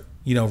going to start,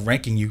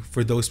 ranking you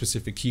for those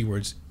specific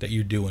keywords that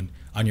you're doing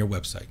on your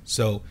website.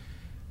 So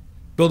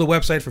build a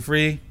website for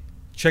free,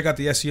 check out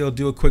the SEO,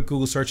 do a quick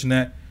Google search in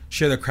that,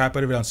 share the crap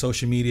out of it on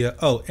social media.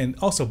 Oh, and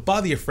also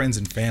bother your friends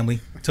and family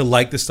to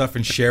like this stuff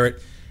and share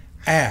it.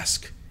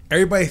 Ask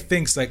everybody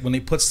thinks like when they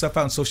put stuff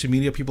out on social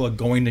media, people are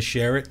going to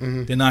share it.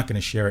 They're not going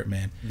to share it,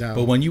 man. No.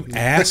 But when you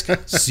ask,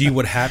 see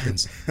what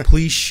happens.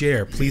 Please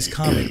share. Please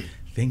comment.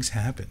 Things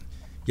happen.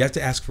 You have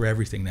to ask for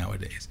everything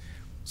nowadays.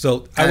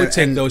 So I would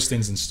take those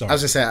things and start. I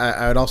was going to say,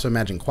 I would also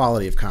imagine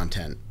quality of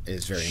content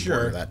is very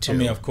important to that too. I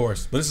mean, of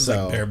course. But this is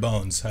like bare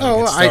bones, how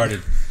to get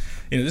started.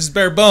 This is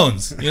bare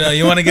bones.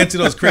 You want to get to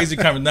those crazy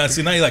conversations.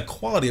 See, now you're like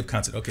quality of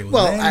content. Okay.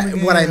 Well,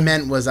 what I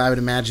meant was I would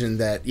imagine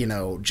that,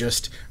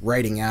 just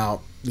writing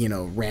out,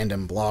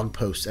 random blog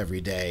posts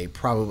every day,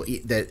 probably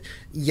that,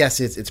 yes,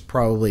 it's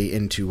probably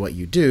into what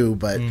you do,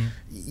 but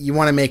you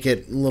want to make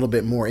it a little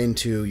bit more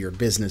into your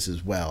business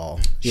as well.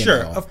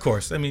 Sure. Of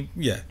course. I mean,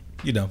 yeah,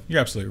 you're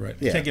absolutely right.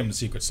 You can't give them the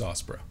secret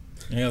sauce, bro.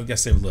 I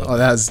guess they would love. Oh,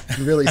 that's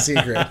really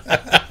secret.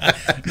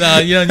 No,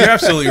 you're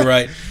absolutely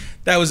right.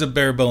 That was a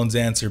bare bones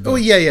answer. But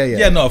yeah.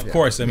 Yeah, no, of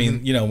course. I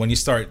mean, when you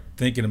start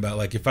thinking about,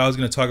 like, if I was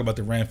going to talk about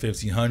the Ram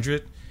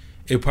 1500,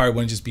 it probably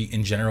wouldn't just be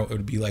in general. It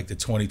would be like the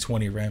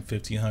 2020 Ram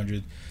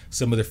 1500,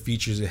 some of the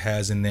features it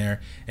has in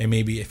there, and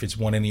maybe if it's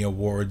won any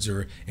awards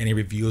or any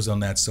reviews on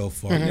that so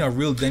far. Then you I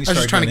was start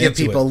just trying to give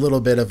people a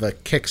little bit of a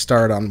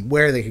kickstart on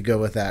where they could go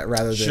with that,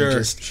 rather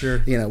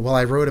than well,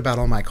 I wrote about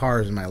all my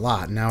cars in my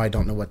lot, and now I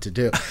don't know what to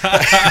do.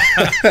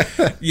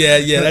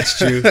 yeah, that's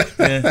true.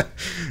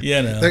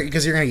 Yeah, no.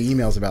 Because you're going to get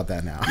emails about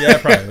that now. Yeah,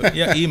 probably.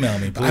 Yeah, email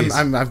me, please.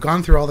 I've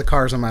gone through all the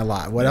cars on my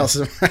lot. What else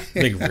am I?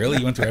 Like, really?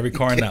 You went through every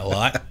car in that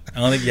lot? I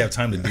don't think you have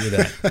time to do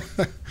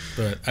that.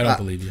 But I don't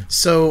believe you.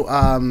 So,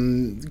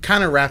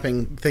 kind of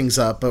wrapping things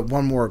up, but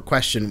one more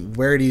question.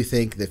 Where do you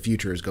think the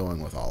future is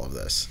going with all of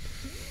this?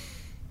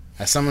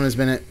 As someone who's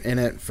been in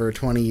it for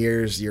 20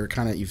 years,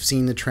 you've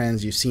seen the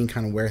trends, you've seen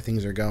kind of where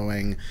things are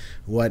going.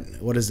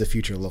 What does the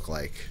future look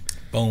like?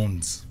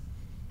 Phones.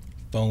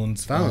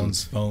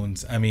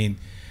 I mean,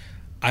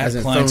 I have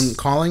As clients. phone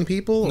calling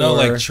people? No, or?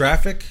 like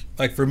traffic.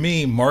 Like for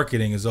me,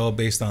 marketing is all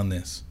based on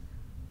this.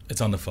 It's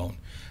on the phone.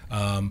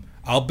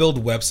 I'll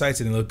build websites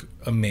and they look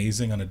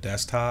amazing on a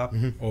desktop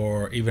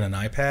or even an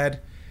iPad.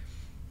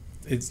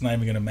 It's not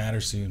even going to matter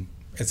soon.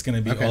 It's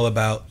going to be all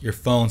about your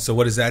phone. So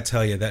what does that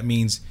tell you? That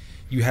means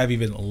you have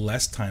even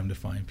less time to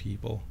find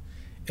people,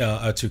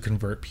 to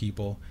convert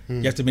people.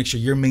 You have to make sure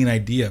your main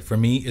idea, for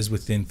me, is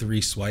within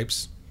 3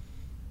 swipes.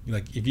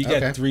 Like if you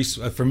get 3,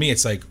 for me,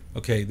 it's like,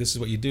 okay, this is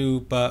what you do,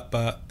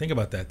 but think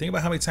about that. Think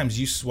about how many times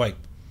you swipe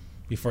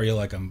before you're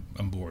like, I'm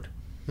bored.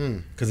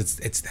 Because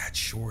it's that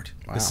short.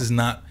 Wow. This is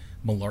not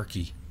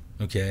malarkey.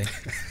 Okay.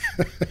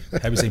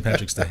 Happy St.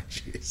 Patrick's Day.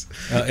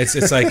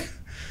 It's like,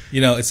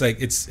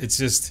 it's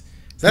just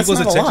that's people's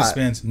not attention a lot.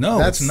 spans. No,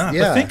 it's not.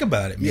 Yeah. But think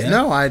about it, man. Yeah,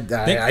 no, I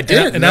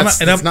did. And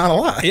it's not a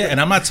lot. Yeah, and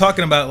I'm not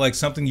talking about like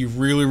something you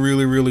really,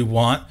 really, really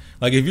want.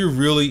 Like if you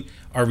really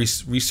are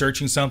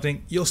researching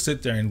something, you'll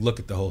sit there and look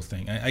at the whole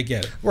thing. I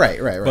get it. Right.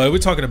 But we're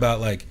talking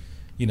about like,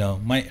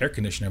 my air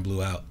conditioner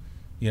blew out,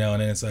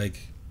 and then it's like,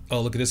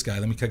 oh, look at this guy.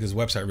 Let me click his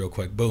website real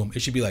quick. Boom.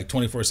 It should be like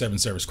 24/7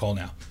 service, call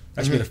now.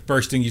 That should be the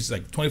first thing you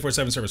like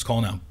 24/7 service, call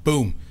now.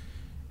 Boom.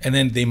 And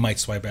then they might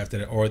swipe after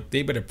that, or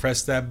they better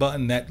press that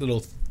button, that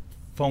little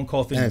phone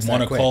call thing. You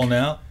want to call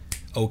now?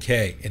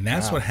 Okay. And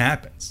that's what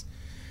happens.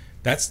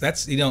 That's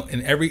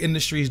and every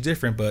industry is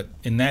different, but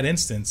in that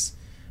instance,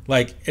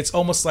 like it's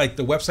almost like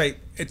the website.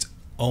 It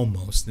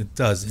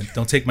doesn't.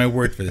 Don't take my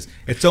word for this.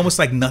 It's almost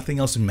like nothing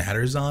else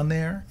matters on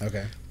there.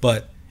 Okay.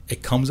 But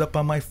it comes up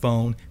on my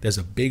phone. There's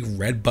a big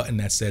red button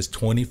that says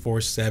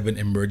 24/7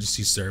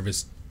 emergency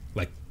service.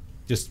 Like,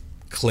 just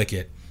click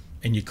it,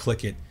 and you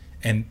click it,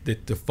 and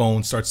the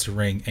phone starts to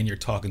ring, and you're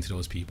talking to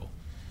those people.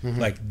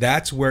 Like,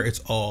 that's where it's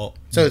all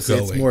going.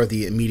 It's more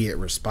the immediate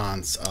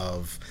response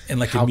of and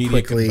like how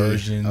immediate quickly,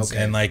 conversions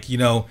and like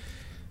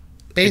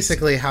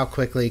basically how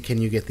quickly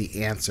can you get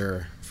the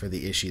answer for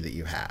the issue that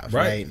you have,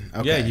 right?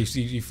 Okay. Yeah,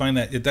 you find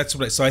that's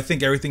what. So I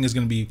think everything is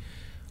going to be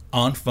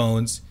on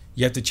phones.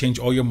 You have to change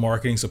all your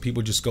marketing so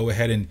people just go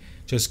ahead and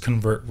just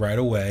convert right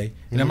away.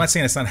 And I'm not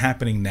saying it's not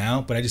happening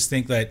now, but I just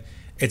think that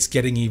it's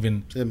getting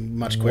even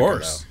much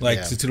worse. Quicker,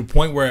 like to the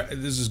point where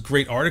there's this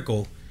great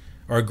article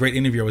or a great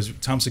interview.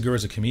 Tom Segura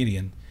is a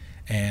comedian,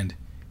 and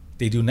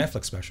they do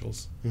Netflix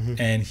specials.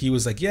 And he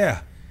was like,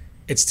 yeah,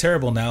 it's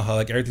terrible now how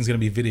like everything's going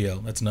to be video.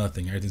 That's another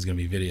thing. Everything's going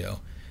to be video.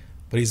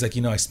 But he's like,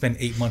 I spent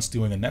 8 months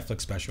doing a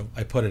Netflix special.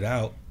 I put it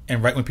out.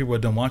 And right when people are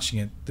done watching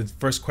it, the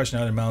first question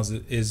out of their mouths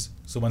is,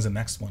 so when's the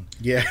next one?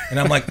 Yeah. And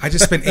I'm like, I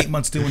just spent 8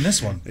 months doing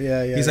this one.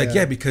 Yeah. He's like,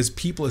 yeah, because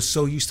people are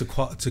so used to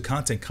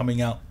content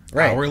coming out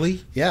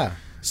hourly. Yeah.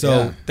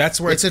 So that's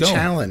where it's going. It's a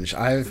challenge.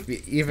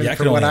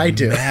 For what I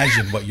do.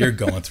 Imagine what you're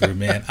going through,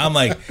 man. I'm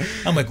like,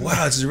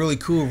 wow, this is really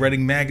cool.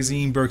 Reading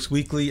Magazine, Berks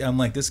Weekly. I'm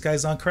like, this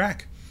guy's on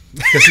crack.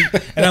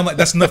 And I'm like,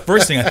 that's the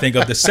first thing I think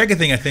of. The second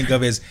thing I think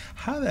of is,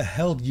 how the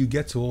hell do you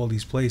get to all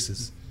these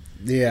places?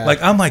 Yeah.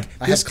 Like, I'm like,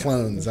 I have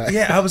clones.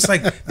 I was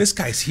like, this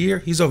guy's here.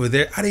 He's over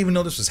there. I didn't even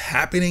know this was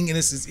happening. And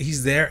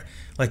he's there.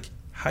 Like,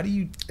 how do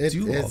you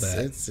do all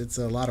that? It's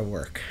a lot of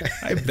work.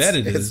 I bet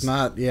it is. It's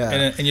not,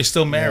 And you're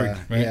still married,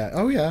 right? Yeah.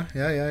 Oh, yeah.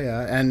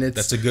 And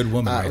that's a good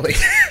woman, right?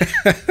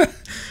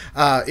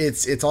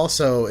 It's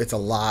also a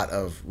lot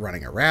of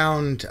running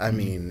around. I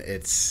mean,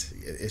 it's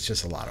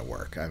just a lot of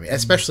work. I mean,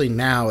 especially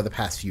now the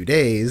past few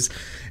days,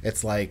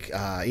 it's like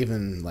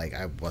even like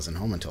I wasn't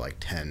home until like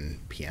 10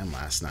 p.m.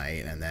 last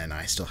night, and then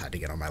I still had to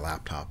get on my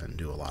laptop and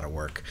do a lot of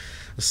work.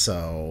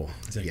 So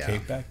is that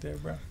cake back there,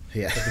 bro?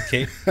 Yeah, the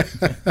cake.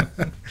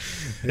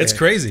 It's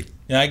crazy.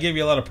 Yeah, I give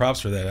you a lot of props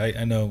for that.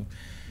 I know.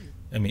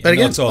 I mean, but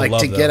again, it's all like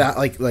love, to though. get out,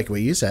 like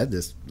what you said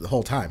this the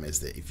whole time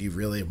is that if you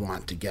really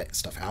want to get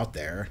stuff out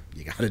there,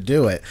 you got to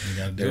do it.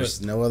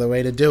 There's no other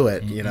way to do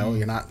it. Mm-hmm. You know,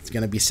 you're not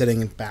going to be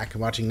sitting back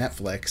and watching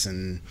Netflix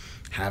and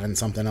having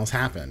something else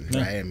happen,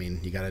 right? I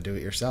mean, you got to do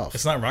it yourself.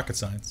 It's not rocket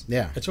science.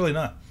 Yeah, it's really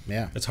not.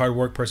 Yeah, it's hard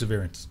work,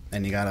 perseverance,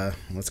 and you gotta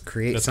let's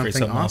create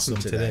something awesome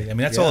today. I mean,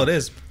 that's all it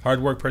is: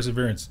 hard work,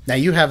 perseverance. Now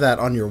you have that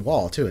on your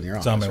wall too in your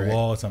office. It's on my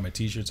wall. It's on my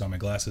T-shirts, on my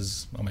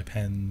glasses, on my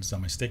pens,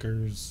 on my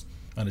stickers,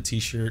 on a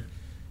T-shirt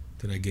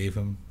that I gave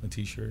him. A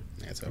T-shirt.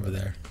 Yeah, it's over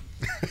there.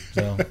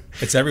 So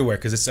it's everywhere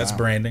because that's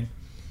branding.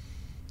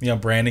 You know,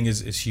 branding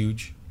is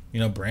huge.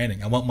 You know,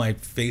 branding. I want my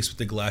face with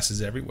the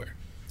glasses everywhere.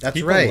 That's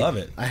people right. Love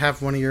it. I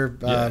have one of your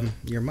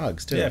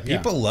mugs too. Yeah,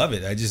 people love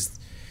it.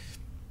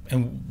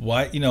 And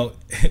why, you know...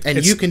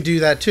 And you can do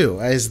that, too,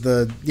 as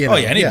the... You know,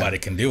 anybody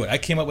can do it. I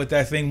came up with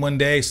that thing one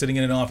day sitting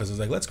in an office. I was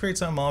like, let's create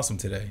something awesome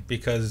today.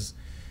 Because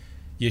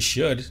you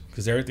should,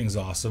 because everything's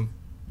awesome.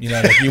 You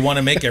know, like you want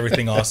to make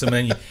everything awesome.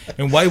 And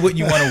why wouldn't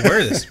you want to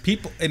wear this?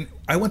 People... And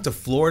I went to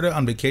Florida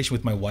on vacation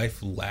with my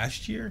wife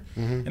last year,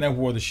 and I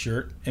wore the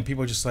shirt, and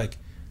people were just like,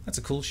 that's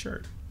a cool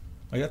shirt.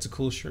 Like, that's a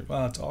cool shirt.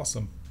 Wow, that's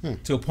awesome.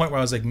 To a point where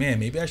I was like,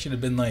 man, maybe I should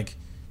have been like,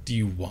 do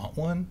you want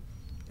one?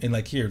 And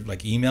like, here,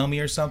 like email me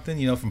or something,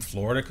 you know, from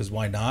Florida, because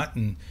why not?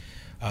 And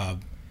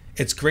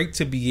it's great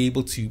to be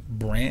able to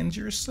brand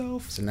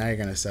yourself. So now you're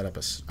going to set up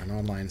an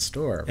online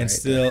store, right? And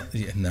still,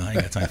 no, I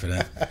ain't got time for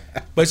that.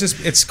 But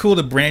it's cool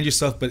to brand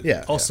yourself, but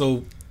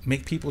also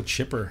make people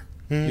chipper.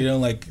 Mm-hmm. You know,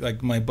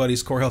 like my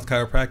buddy's Core Health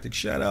Chiropractic.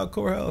 Shout out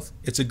Core Health.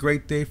 It's a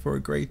great day for a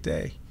great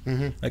day.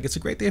 Mm-hmm. Like, it's a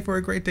great day for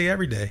a great day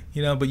every day.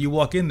 You know, but you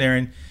walk in there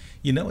and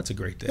you know it's a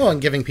great day. Well,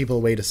 and giving people a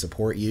way to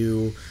support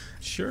you.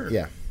 Sure.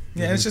 Yeah.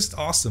 Yeah, it's just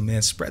awesome,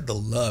 man. Spread the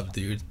love,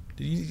 dude.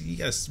 We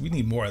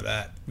need more of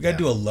that. We got to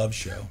do a love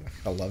show.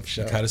 A love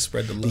show. Like how to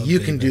spread the love. You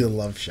can do the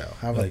love show.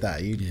 How about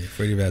that?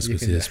 Freddie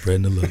Vasquez here,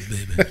 spreading the love,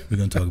 baby. We're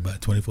gonna talk about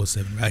it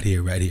 24/7 right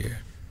here,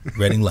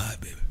 Reading Live,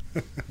 baby.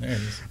 There it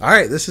is. All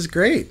right, this is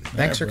great.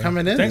 Thanks for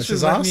coming in. Thanks this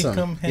is for letting awesome. me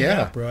come hang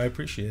out, bro. I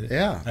appreciate it.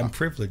 Yeah, I'm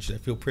privileged. I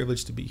feel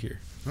privileged to be here.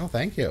 Oh,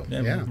 thank you.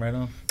 Yeah, man, right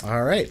on.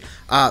 All right.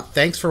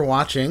 Thanks for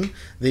watching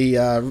the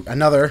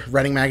another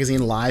Reading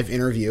Magazine live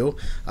interview.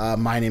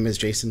 My name is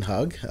Jason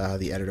Hugg,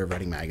 the editor of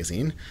Reading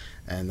Magazine,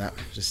 and that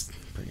just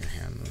put your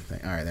hand on the thing.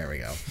 All right, there we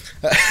go.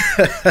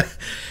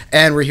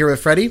 And we're here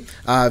with Freddy,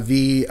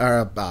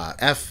 FXV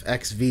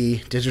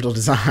Digital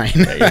Design.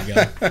 There you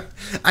go.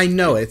 I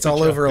know it's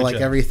all over like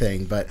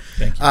everything, but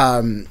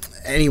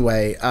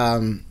anyway.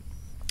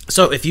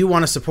 So if you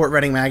want to support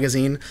Reading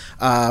Magazine,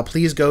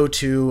 please go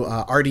to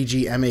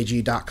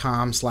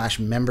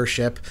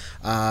rdgmag.com/membership.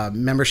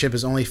 Membership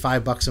is only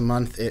 $5 a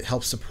month. It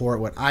helps support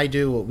what I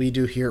do, what we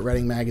do here at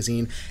Reading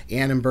Magazine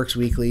and in Berks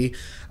Weekly.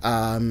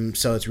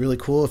 So it's really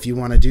cool if you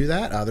want to do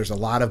that. There's a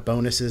lot of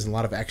bonuses and a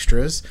lot of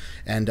extras.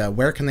 And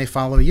where can they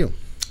follow you?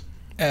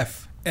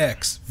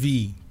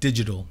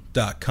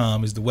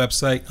 fxvdigital.com is the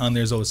website. On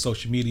there's all the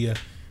social media.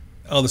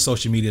 All the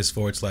social media is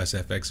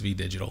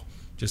 /FXVdigital.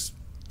 Just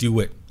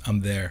do it.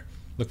 I'm there.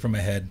 Look for my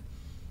head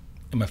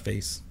and my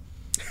face.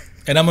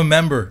 And I'm a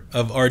member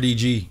of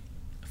RDG.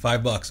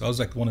 $5. I was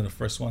like one of the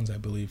first ones, I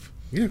believe.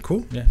 Yeah,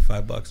 cool. Yeah,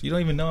 $5. You don't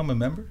even know I'm a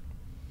member?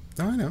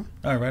 No, I know.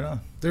 All right, right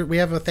on. We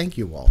have a thank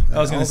you wall. I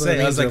was going to say,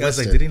 I was like,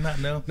 did he not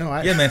know? No,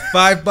 yeah, man,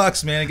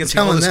 $5, man. It gets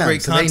all this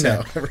great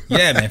content.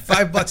 Yeah, man,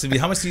 $5.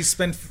 How much do you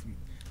spend?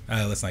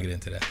 Let's not get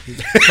into that.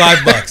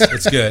 $5.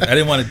 It's good. I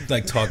didn't want to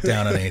like talk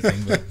down on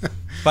anything, but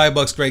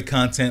 $5, great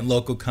content,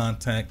 local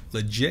content,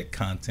 legit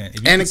content.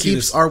 And it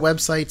keeps our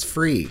websites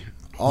free.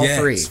 All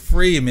free. It's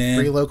free, man.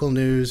 Free local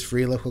news,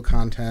 free local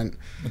content.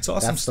 It's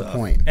awesome. That's stuff. The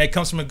point. And it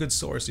comes from a good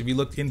source. If you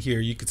look in here,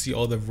 you could see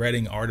all the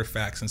Reading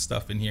artifacts and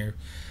stuff in here.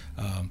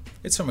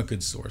 It's from a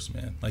good source,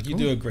 man. Like, you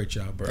do a great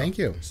job, bro. Thank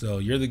you. So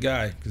you're the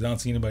guy, because I don't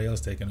see anybody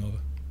else taking over.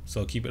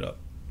 So keep it up.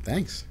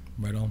 Thanks.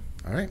 Right on.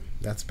 All right.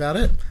 That's about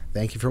it.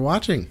 Thank you for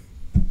watching.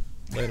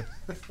 Later.